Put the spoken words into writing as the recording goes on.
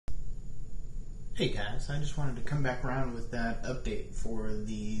Hey guys, I just wanted to come back around with that update for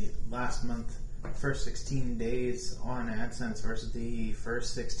the last month, first 16 days on AdSense versus the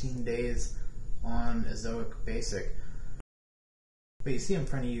first 16 days on Ezoic Basic. What you see in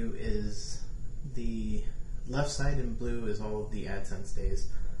front of you is the left side in blue is all of the AdSense days.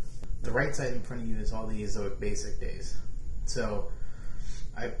 The right side in front of you is all the Ezoic Basic days. So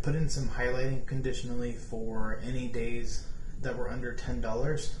I put in some highlighting conditionally for any days that were under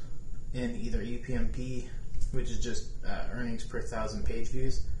 $10 in either EPMP, which is just earnings per 1,000 page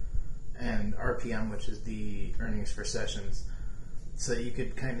views, and RPM, which is the earnings for sessions. So you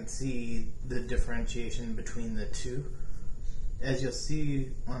could kind of see the differentiation between the two. As you'll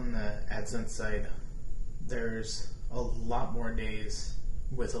see on the AdSense side, there's a lot more days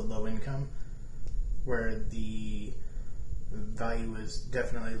with a low income where the value is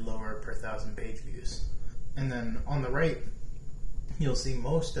definitely lower per 1,000 page views. And then on the right, you'll see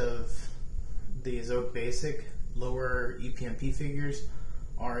most of the Ezoic Basic lower EPMP figures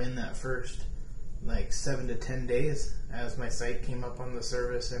are in that first 7 to 10 days as my site came up on the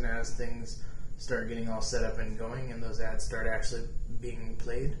service and as things start getting all set up and going and those ads start actually being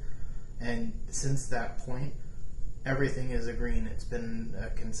played. And since that point, everything is a green. It's been a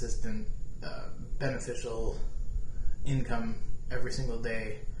consistent beneficial income every single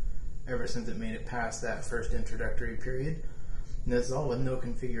day ever since it made it past that first introductory period. And this is all with no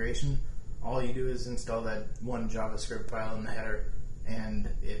configuration. All you do is install that one JavaScript file in the header, and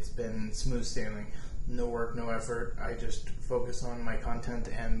it's been smooth sailing. No work, no effort. I just focus on my content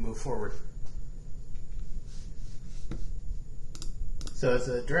and move forward. So as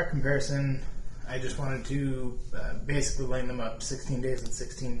a direct comparison, I just wanted to basically line them up 16 days and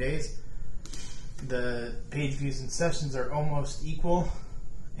 16 days. The page views and sessions are almost equal,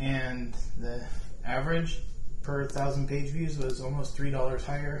 and the average per 1,000 page views was almost $3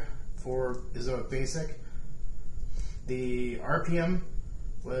 higher for Ezoic Basic. The RPM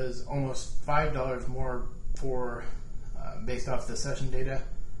was almost $5 more for based off the session data,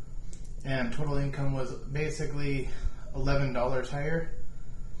 and total income was basically $11 higher.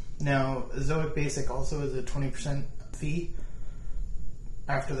 Now, Ezoic Basic also is a 20% fee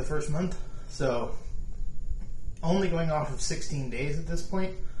after the first month, so only going off of 16 days at this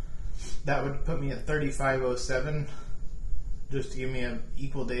point, that would put me at $35.07 just to give me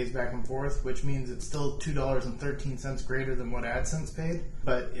equal days back and forth, which means it's still $2.13 greater than what AdSense paid.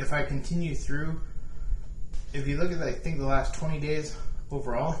 But if I continue through, if you look at I think the last 20 days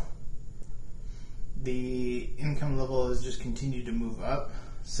overall, the income level has just continued to move up.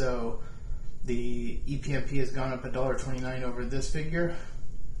 So the EPMP has gone up $1.29 over this figure.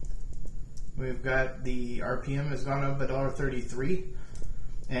 We've got the RPM has gone up $1.33.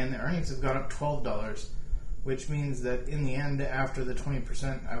 And the earnings have gone up $12, which means that in the end, after the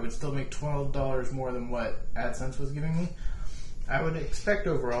 20%, I would still make $12 more than what AdSense was giving me. I would expect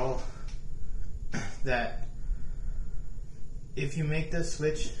overall that if you make this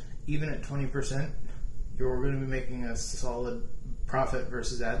switch, even at 20%, you're going to be making a solid profit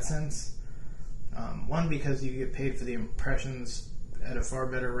versus AdSense. One, because you get paid for the impressions at a far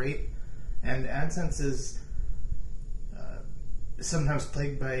better rate, and AdSense is sometimes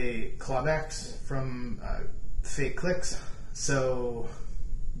plagued by clawbacks from fake clicks. So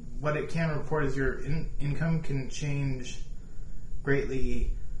what it can report is your income can change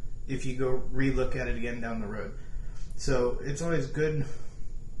greatly if you go re-look at it again down the road. So it's always good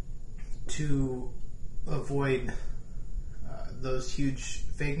to avoid those huge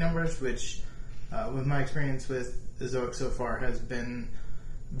fake numbers, which with my experience with Ezoic so far has been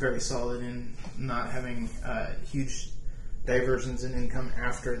very solid in not having huge diversions in income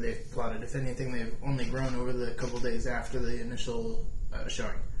after they've plotted. If anything, they've only grown over the couple days after the initial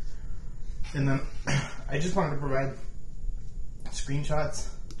showing. And then I just wanted to provide screenshots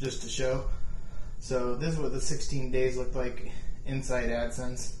just to show. So this is what the 16 days look like inside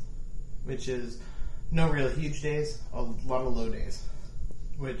AdSense, which is no real huge days, a lot of low days,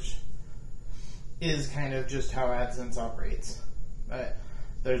 which is kind of just how AdSense operates. But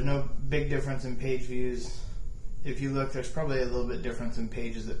there's no big difference in page views. If you look, there's probably a little bit difference in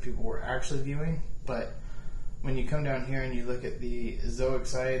pages that people were actually viewing, but when you come down here and you look at the Ezoic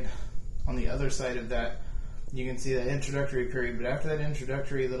side, on the other side of that, you can see that introductory period, but after that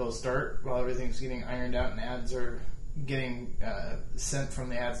introductory little start, while everything's getting ironed out and ads are getting sent from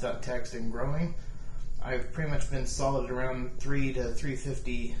the ads.txt and growing, I've pretty much been solid around 3 to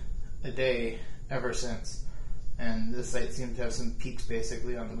 350 a day ever since, and this site seems to have some peaks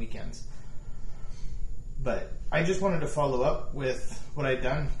basically on the weekends. But I just wanted to follow up with what I'd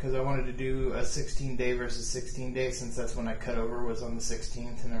done, because I wanted to do a 16-day versus 16-day, since that's when I cut over, was on the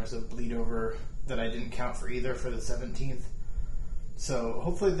 16th, and there was a bleed over that I didn't count for either for the 17th. So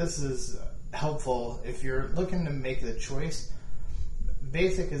hopefully this is helpful if you're looking to make the choice.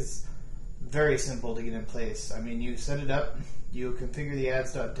 Basic is very simple to get in place. I mean, you set it up, you configure the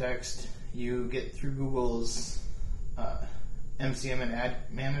ads.txt, you get through Google's MCM and ad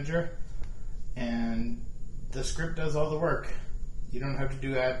manager, and the script does all the work. You don't have to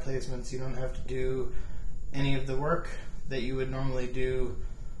do ad placements, you don't have to do any of the work that you would normally do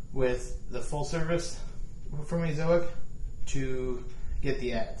with the full service from Ezoic to get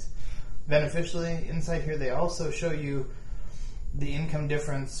the ads. Beneficially, inside here they also show you the income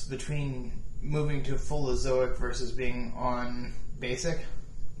difference between moving to full Ezoic versus being on basic.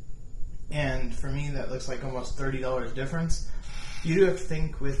 And for me, that looks like almost $30 difference. You do have to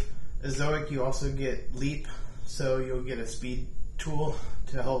think with Ezoic, you also get Leap, so you'll get a speed tool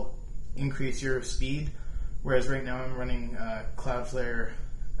to help increase your speed. Whereas right now I'm running Cloudflare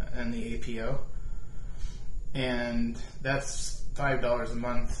and the APO. And that's $5 a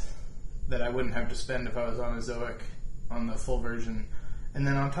month that I wouldn't have to spend if I was on Ezoic on the full version. And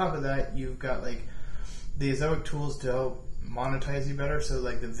then on top of that, you've got like the Ezoic tools to help monetize you better. So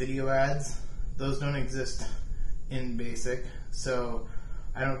like the video ads, those don't exist in basic. So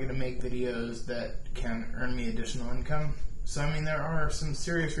I don't get to make videos that can earn me additional income. So I mean, there are some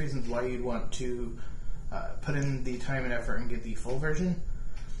serious reasons why you'd want to put in the time and effort and get the full version.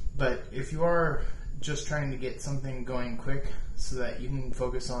 But if you are just trying to get something going quick so that you can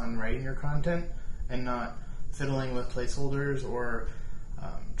focus on writing your content and not fiddling with placeholders or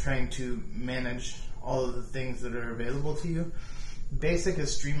trying to manage all of the things that are available to you, Basic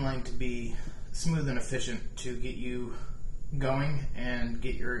is streamlined to be smooth and efficient to get you going and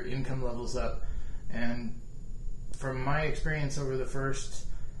get your income levels up. And from my experience over the first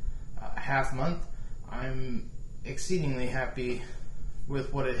half month, I'm exceedingly happy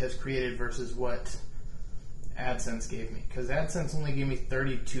with what it has created versus what AdSense gave me. Because AdSense only gave me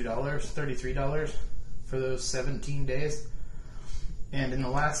 $33 for those 17 days. And in the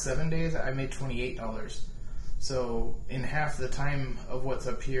last 7 days, I made $28. So in half the time of what's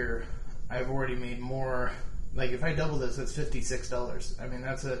up here, I've already made more. Like if I double this, that's $56. I mean,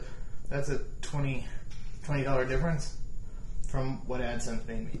 that's a $20 difference from what AdSense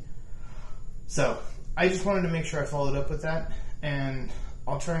made me. So I just wanted to make sure I followed up with that, and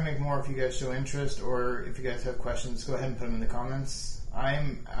I'll try and make more if you guys show interest, or if you guys have questions, go ahead and put them in the comments.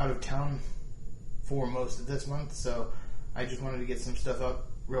 I'm out of town for most of this month, so I just wanted to get some stuff up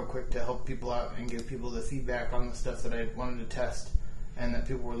real quick to help people out and give people the feedback on the stuff that I wanted to test and that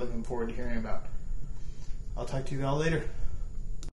people were looking forward to hearing about. I'll talk to you all later.